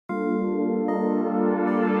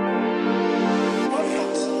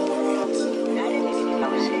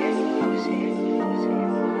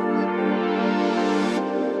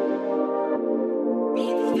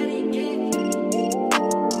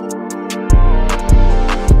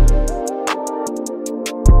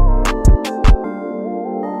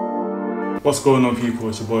What's going on, people?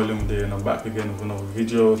 It's your boy Lumide and I'm back again with another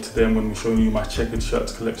video. Today I'm going to be showing you my checkered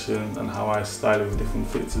shirts collection and how I style it with different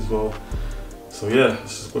fits as well. So yeah,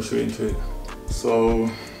 let's just go straight into it. So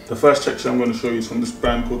the first check shirt I'm going to show you is from this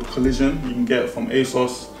brand called Collision. You can get it from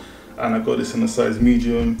ASOS and I got this in a size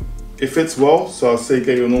medium. It fits well, so I'll say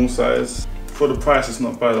get your normal size. For the price it's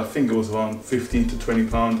not bad. I think it was around 15 to 20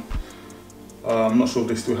 pounds. I'm not sure if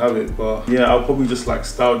they still have it, but yeah, I'll probably just like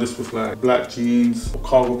style this with like black jeans or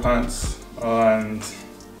cargo pants and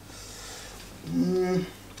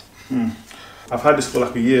I've had this for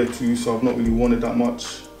like a year or two, so I've not really worn it that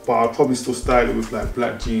much, but I'll probably still style it with like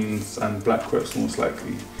black jeans and black crepes most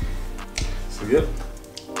likely. So yeah.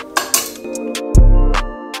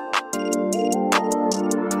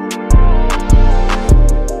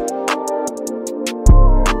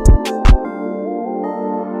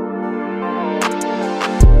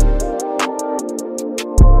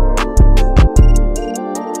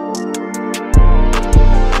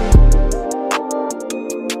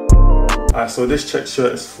 So this check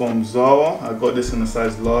shirt is from Zara. I got this in a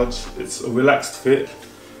size large. It's a relaxed fit,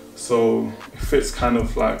 so it fits kind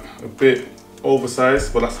of like a bit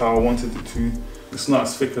oversized, but that's how I wanted it to. It's not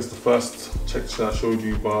as thick as the first check shirt I showed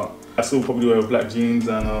you, but I still probably wear black jeans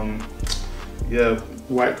and yeah,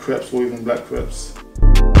 white crepes or even black crepes.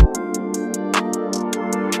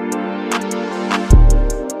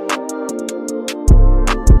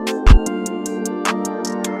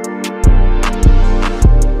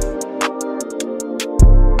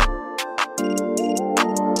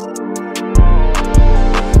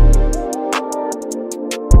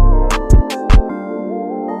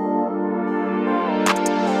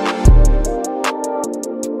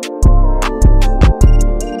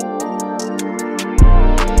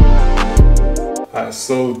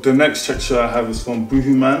 So the next check shirt I have is from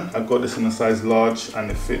Boohoo Man. I got this in a size large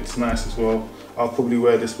and it fits nice as well. I'll probably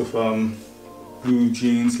wear this with blue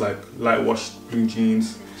jeans, like light washed blue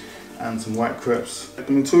jeans and some white crepes.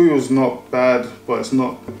 The material is not bad, but it's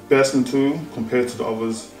not the best material compared to the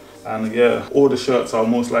others. And yeah, all the shirts I'll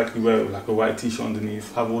most likely wear with like a white t-shirt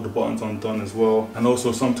underneath, have all the buttons undone as well. And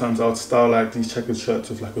also sometimes I would style like these checkered shirts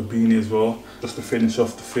with like a beanie as well, just to finish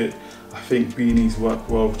off the fit. I think beanies work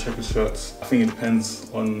well with checkered shirts. I think it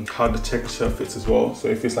depends on how the checkered shirt fits as well. So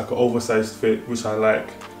if it's like an oversized fit, which I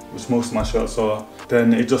like, which most of my shirts are,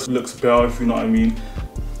 then it just looks better, if you know what I mean.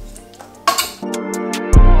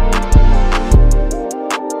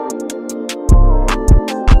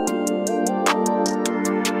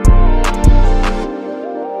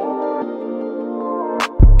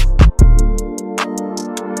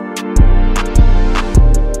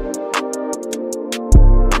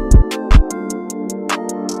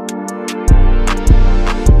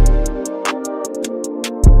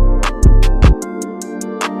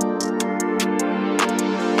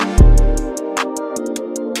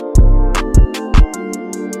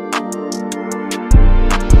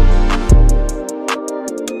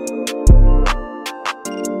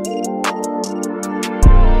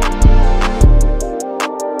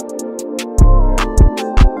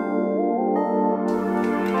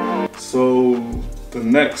 So the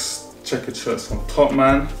next checkered shirt is from Top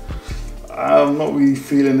Man. I'm not really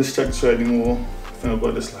feeling this checkered shirt anymore. I think I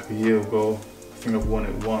got this like a year ago. I think I've worn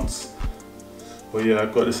it once. But yeah, I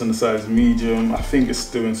got this in the size medium. I think it's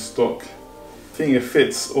still in stock. I think it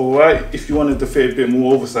fits alright. If you wanted to fit a bit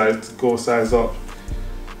more oversized, go a size up.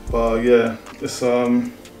 But yeah, it's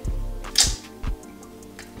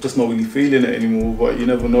just not really feeling it anymore. But you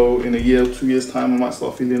never know, in a year or 2 years time I might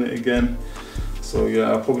start feeling it again. So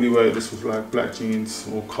yeah, I'll probably wear this with like black jeans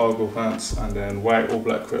or cargo pants and then white or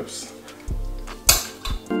black crepes.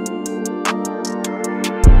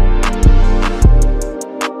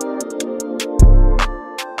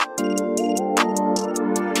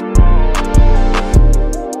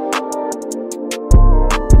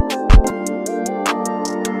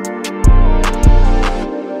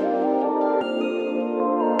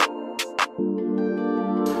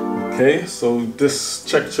 Okay, so this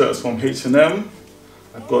check shirt is from H&M.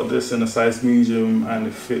 I got this in a size medium and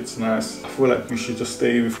it fits nice. I feel like you should just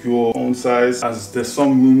stay with your own size as there's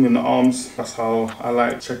some room in the arms. That's how I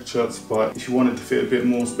like check shirts, but if you want it to fit a bit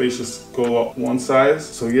more spacious, go up one size.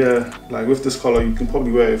 So yeah, like with this color you can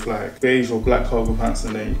probably wear it with like beige or black cargo pants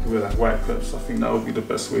and then you can wear like white crepes. I think that would be the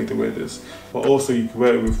best way to wear this. But also you can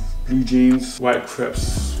wear it with blue jeans. White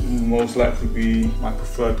crepes will most likely be my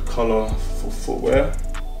preferred color for footwear.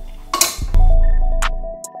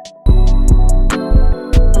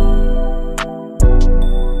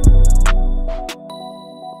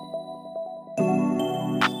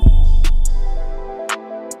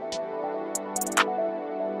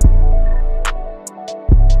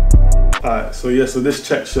 Alright, so yeah, so this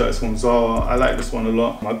check shirt is from Zara. I like this one a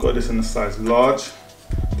lot. I got this in a size large.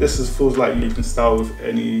 This feels like you can style with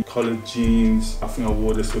any coloured jeans. I think I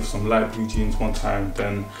wore this with some light blue jeans one time,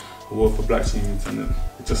 then I wore it for black jeans, and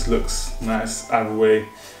it just looks nice either way.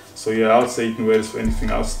 So yeah, I would say you can wear this for anything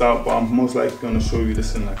else style, but I'm most likely going to show you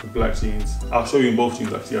this in like a black jeans. I'll show you in both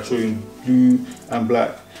jeans actually. I'll show you in blue and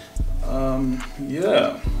black.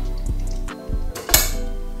 Yeah.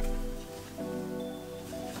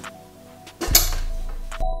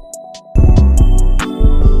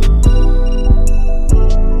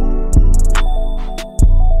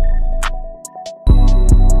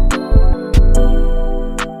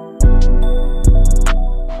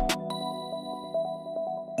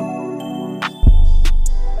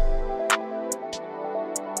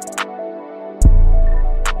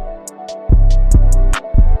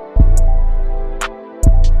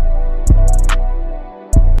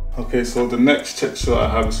 Okay, so the next check shirt I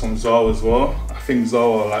have is from Zara as well. I think Zara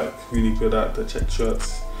are like really good at the check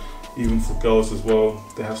shirts, even for girls as well.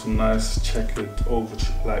 They have some nice checkered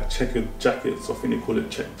checkered jackets. I think they call it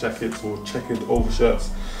check jackets or checkered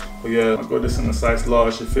overshirts. But yeah, I got this in a size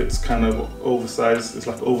large. It fits kind of oversized. It's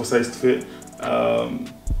like an oversized fit.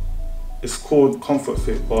 It's called comfort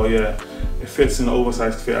fit, but yeah, it fits in an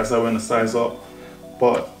oversized fit as I went a size up.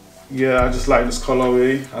 But yeah, I just like this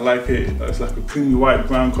colorway. I like it. It's like a creamy white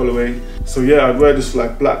brown colorway. So yeah, I'd wear this with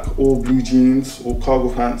like black or blue jeans or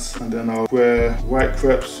cargo pants, and then I'll wear white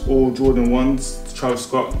crepes or Jordan 1s. Travis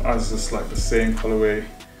Scott has just like the same colorway,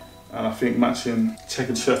 and I think matching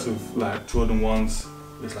checkered shirts with like Jordan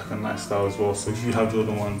 1s is like a nice style as well. So if you have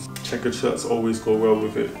Jordan 1s, checkered shirts always go well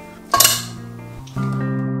with it.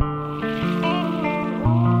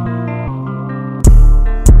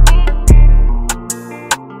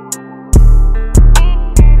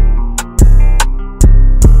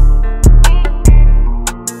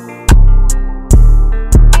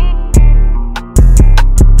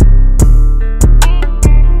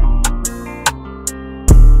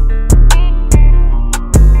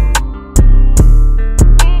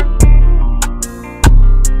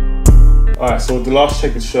 Alright, so the last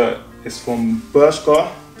checkered shirt is from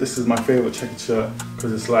Bershka. This is my favourite checkered shirt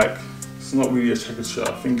because it's not really a checkered shirt.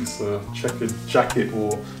 I think it's a checkered jacket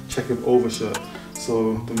or checkered overshirt.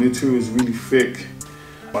 So the material is really thick.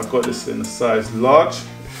 I got this in a size large.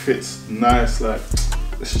 It fits nice. Like,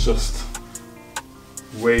 this is just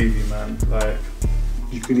wavy, man. Like,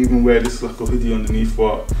 you could even wear this like a hoodie underneath,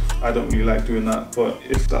 but I don't really like doing that. But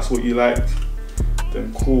if that's what you like,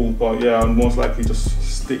 then cool. But yeah, I'll most likely just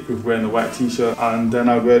stick with wearing a white t-shirt, and then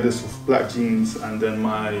I wear this with black jeans and then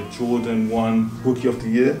my Jordan 1 Rookie of the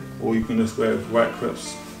Year, or you can just wear white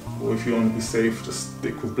crepes, or if you want to be safe, just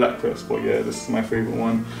stick with black crepes. But yeah, this is my favorite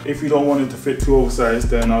one. If you don't want it to fit too oversized,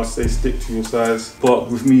 then I'll say stick to your size. But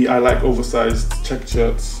with me, I like oversized check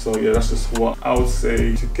shirts, so yeah, that's just what I would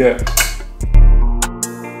say to get.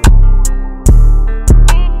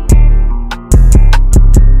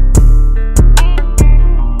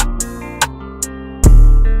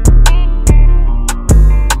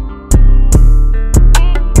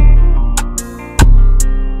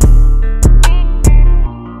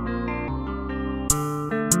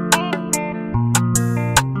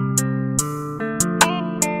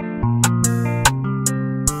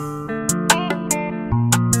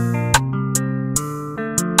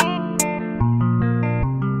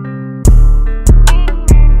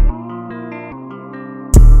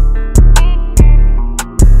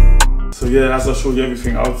 So yeah, as I showed you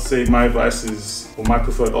everything, I would say my advice is, or my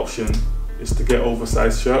preferred option, is to get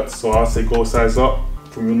oversized shirts. So I would say go a size up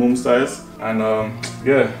from your normal size. And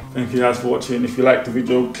yeah, thank you guys for watching. If you liked the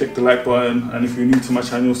video, click the like button. And if you're new to my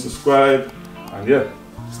channel, subscribe. And yeah,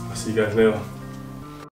 I'll see you guys later.